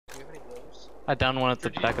I downed one at the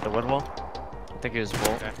back of the wood wall. I think he was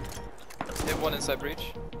full. Okay. Hit one inside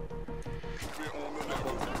breach.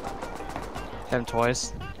 Hit him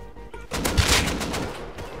twice.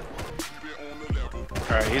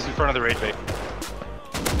 Alright, he's in front of the raid bait.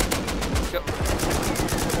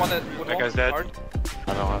 One at wood That wall. guy's dead. Hard.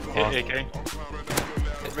 I don't have cloth. Hit AK.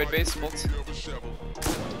 Hit red base. Bolt.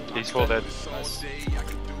 He's full dead. Nice.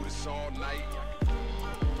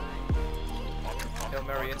 Hail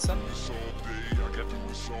Mary inside.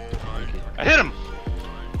 I hit him!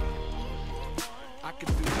 I could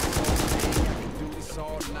do this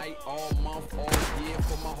all night, all month, all year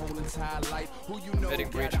for my whole entire life. Who you know Medding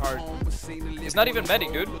breach hard. He's not even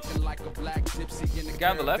medding, dude. The guy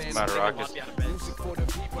on the left. I'm out of rockets.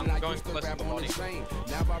 I'm going close to the body.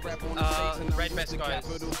 Red vest guys.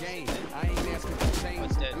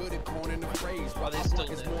 What's dead? Oh, they're still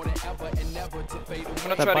dead. I'm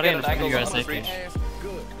gonna try to get an angle on the breach.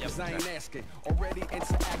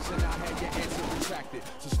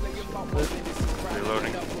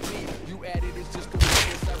 Reloading.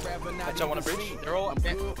 I jump on a bridge. They're all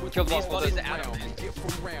Killed these one. bodies are out of it.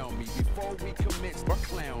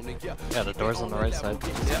 Yeah, the door's on the right side.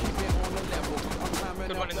 Yeah.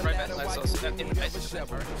 Good one in the red vest. Nice, I'll see that. In the base.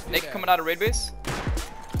 Naked coming out of raid base.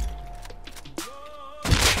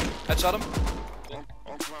 Headshot him.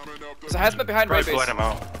 There's a hazmat behind raid Probably base. bled him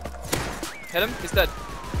out. Hit him. He's dead.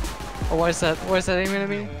 Oh, why is that aiming at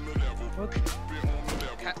me? What?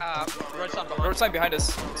 Road sign behind. Road sign behind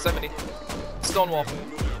us. 70. Stone wall.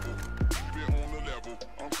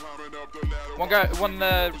 One guy. One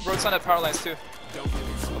road sign at power lines too.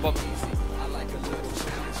 Above him.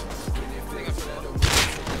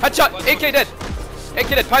 Headshot! AK dead! AK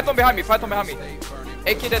dead! Python behind me! Python behind me!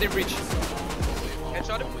 AK dead in breach.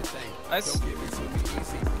 Headshot him. Nice.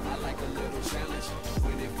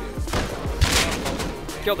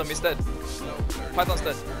 Killed him, he's dead. Python's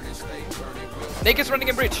dead. Naked's running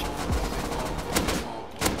in breach.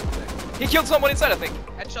 He killed someone inside, I think.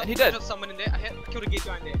 Headshot. And he dead. Headshot someone in there. I killed a gate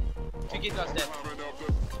guy in there. 2 gate guys dead.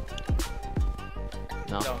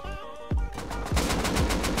 No. No.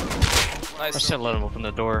 I Nice. should let him open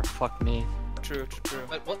the door. Fuck me. True.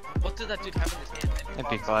 Like, what did that dude have in his hand?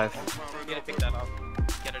 MP5. You gotta pick that up.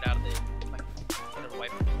 Get it out of there. Like, get it away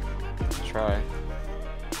from him. Try.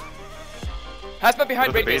 Hazmat behind What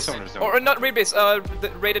are raid the base. base owners doing? Or not raid base,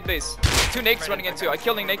 the raided base. 2 nakeds running in too. I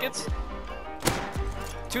killing nakeds.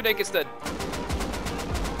 2 nakeds dead.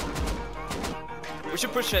 We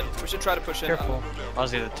should push in. We should try to push in. Careful.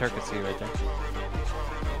 Ozzy, the Turkey right there.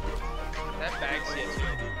 That bag's here too.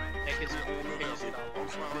 Take his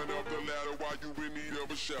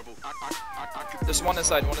shit off. There's one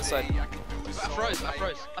inside. One inside. I froze.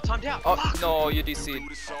 I timed out. Oh Fuck. no, you DC'd.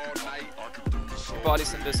 Your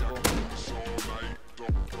body's invisible.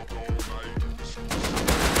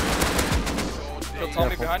 Kill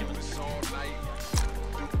Tommy behind.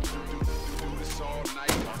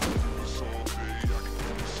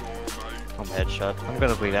 I'm headshot. I'm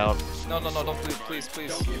gonna bleed out. No, don't please.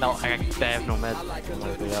 No, I have no med. I'm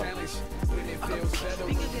gonna bleed out.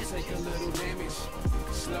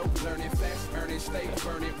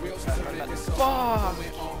 Fuck!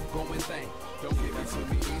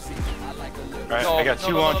 Alright, No, I got no,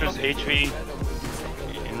 2 no, launchers, no. HV,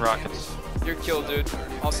 in rockets. You're killed, dude.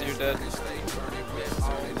 Also, you're dead.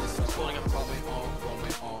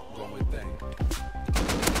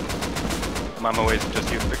 I'm on my way to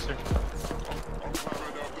just you, Fixter.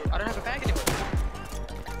 I don't have a bag anymore.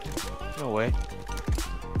 No way.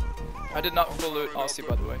 I did not full loot Aussie,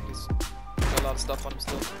 by the way. He's got a lot of stuff on him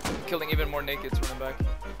still. Killing even more nakeds running back.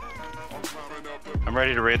 I'm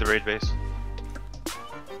ready to raid the raid base.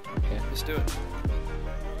 Okay. Just do it.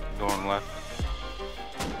 Going left.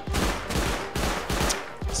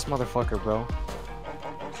 This motherfucker, bro.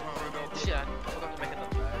 Shit, I forgot to make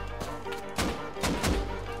another bag.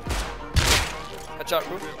 Headshot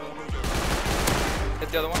roof. Hit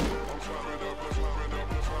the other one.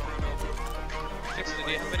 Fixter,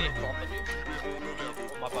 do you have any cloth on you?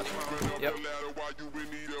 On my body. Yep.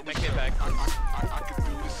 Make me a bag.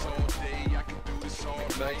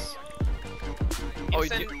 Bags. Oh, Oh,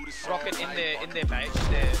 send you rocket in their bag,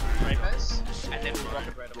 their raid base, and then we'll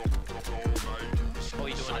rocket raid them. Oh,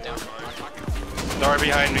 you doing it now? Star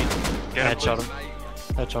behind me. Get him, Headshot please.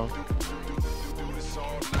 him. Headshot him.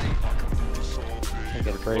 I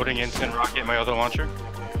get a break. Loading instant rocket, my other launcher.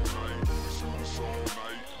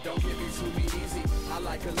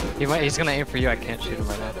 He's gonna aim for you. I can't shoot him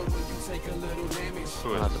right now.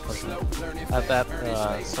 Who I'll have is? to push him. At that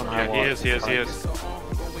somehow. Yeah, he is. Good stuff.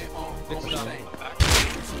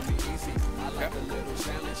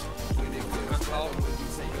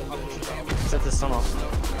 I'll push it up. Set this one off.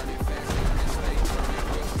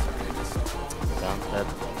 Down, dead.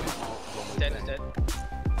 Dead is dead.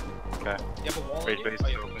 Okay. You have a wall Raid on you? base Oh,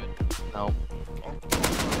 is you're open. good. No.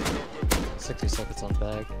 60 seconds on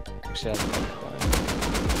bag. Actually, I have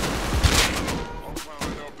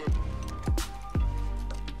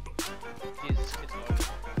Jesus, kid's low.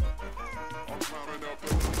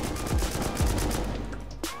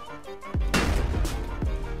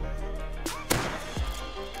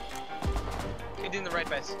 Kid in the right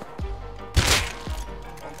base.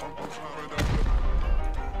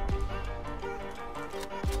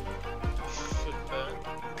 Should burn.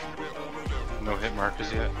 No hit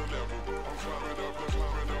markers yet.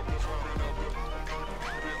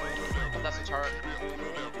 Oh, that's a turret.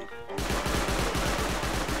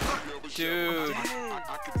 Dude.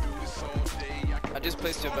 I just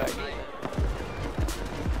placed your bag.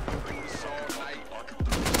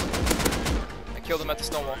 I killed him at the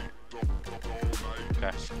stone wall.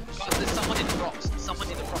 Okay. Guys, there's someone in the rocks. Someone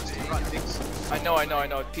in the rocks to the right, Fix. I know.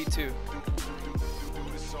 P2.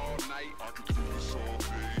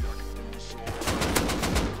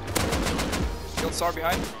 Killed SAR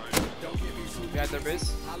behind. Behind their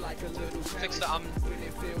base. Fixter,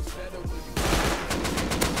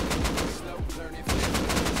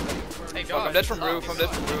 Hey, Fuck, I'm dead from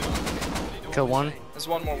roof. Kill one. There's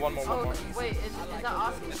one more. Wait, is that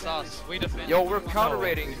Oscar? it's us. We defend. Yo, we're counter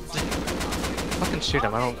raiding. Fucking shoot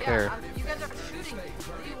him, I don't care. You guys are shooting.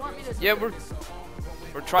 What do you want me to do? Yeah,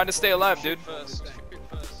 we're trying to stay alive, dude. First. Shoot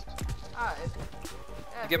first.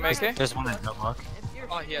 You get my AK? There's one in no luck.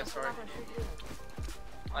 Oh, yeah, sorry.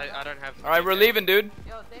 I don't have. Alright, we're leaving, dude.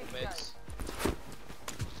 Yo, thanks, guys. Meds.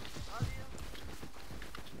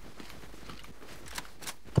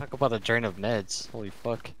 Talk about a drain of meds. Holy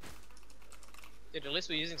fuck. Dude, at least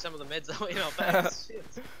we're using some of the meds that were in our bags. Shit.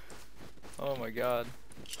 Oh my god.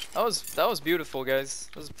 That was beautiful, guys.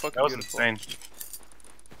 That was fucking That was beautiful. insane.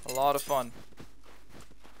 A lot of fun.